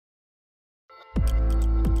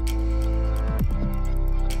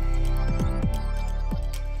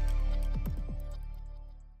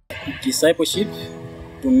Discipleship,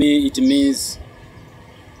 to me, it means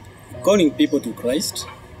calling people to Christ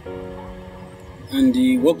and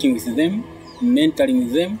working with them,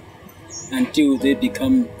 mentoring them until they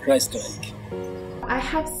become Christ-like. I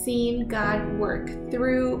have seen God work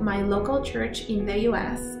through my local church in the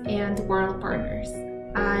US and World Partners.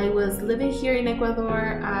 I was living here in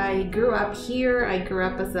Ecuador. I grew up here. I grew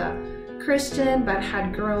up as a Christian, but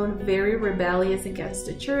had grown very rebellious against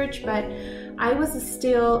the church. But I was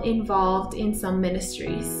still involved in some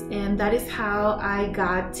ministries, and that is how I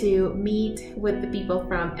got to meet with the people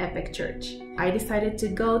from Epic Church. I decided to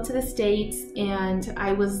go to the States, and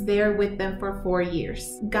I was there with them for 4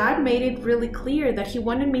 years. God made it really clear that He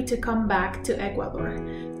wanted me to come back to Ecuador,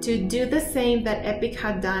 to do the same that Epic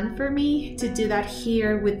had done for me, to do that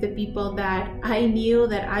here with the people that I knew,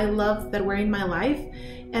 that I loved, that were in my life,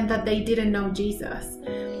 and that they didn't know Jesus.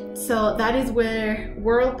 So that is where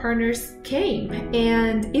World Partners came,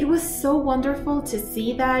 and it was so wonderful to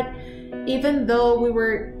see that even though we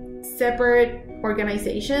were separate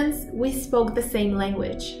organizations, we spoke the same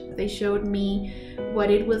language. They showed me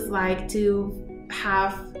what it was like to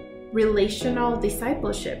have relational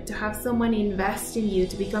discipleship, to have someone invest in you,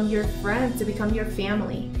 to become your friend, to become your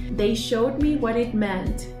family. They showed me what it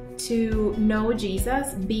meant to know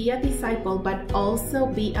Jesus, be a disciple, but also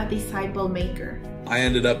be a disciple maker. I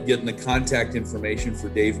ended up getting the contact information for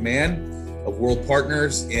Dave Mann of World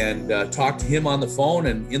Partners and talked to him on the phone.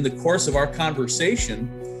 And in the course of our conversation,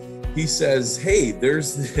 he says, hey,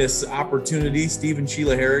 there's this opportunity. Steve and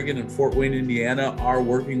Sheila Harrigan in Fort Wayne, Indiana are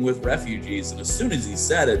working with refugees. And as soon as he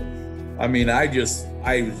said it, I mean, I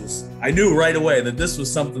knew right away that this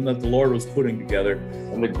was something that the Lord was putting together.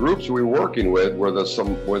 And the groups we were working with were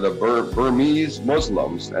the Burmese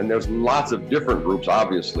Muslims, and there's lots of different groups,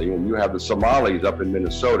 obviously. And you have the Somalis up in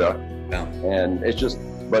Minnesota, yeah. And it's just,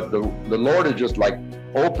 but the Lord is just like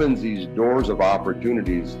opens these doors of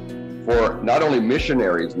opportunities for not only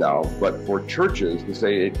missionaries now, but for churches to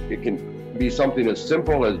say it can be something as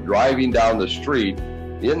simple as driving down the street.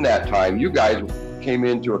 In that time, you guys came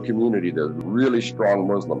into a community that was really strong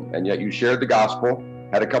Muslim, and yet you shared the gospel,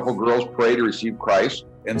 had a couple girls pray to receive Christ.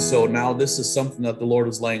 And so now this is something that the Lord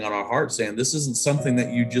is laying on our heart, saying this isn't something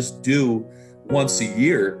that you just do once a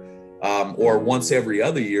year or once every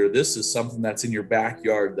other year. This is something that's in your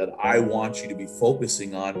backyard that I want you to be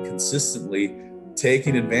focusing on consistently,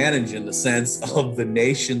 taking advantage in the sense of the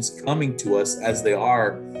nations coming to us as they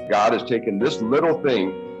are. God has taken this little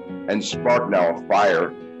thing and sparked now a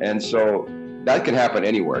fire. And so that can happen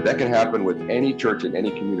anywhere. That can happen with any church in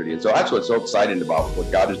any community. And so that's what's so exciting about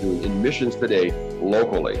what God is doing in missions today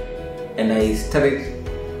locally. And I started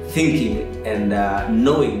thinking and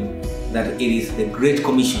knowing that it is the Great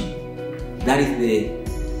Commission. That is the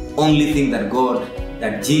only thing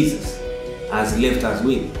that Jesus has left us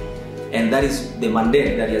with. And that is the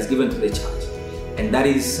mandate that He has given to the church. And that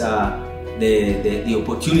is the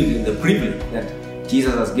opportunity, the privilege that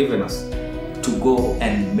Jesus has given us to go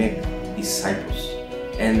and make disciples.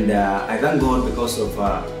 And I thank God because of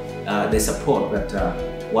the support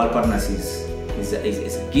that World Partners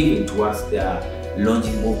is giving towards their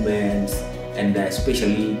launching movements, and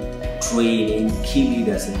especially training key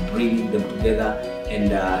leaders and bringing them together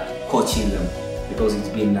and coaching them, because it's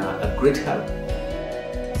been a great help.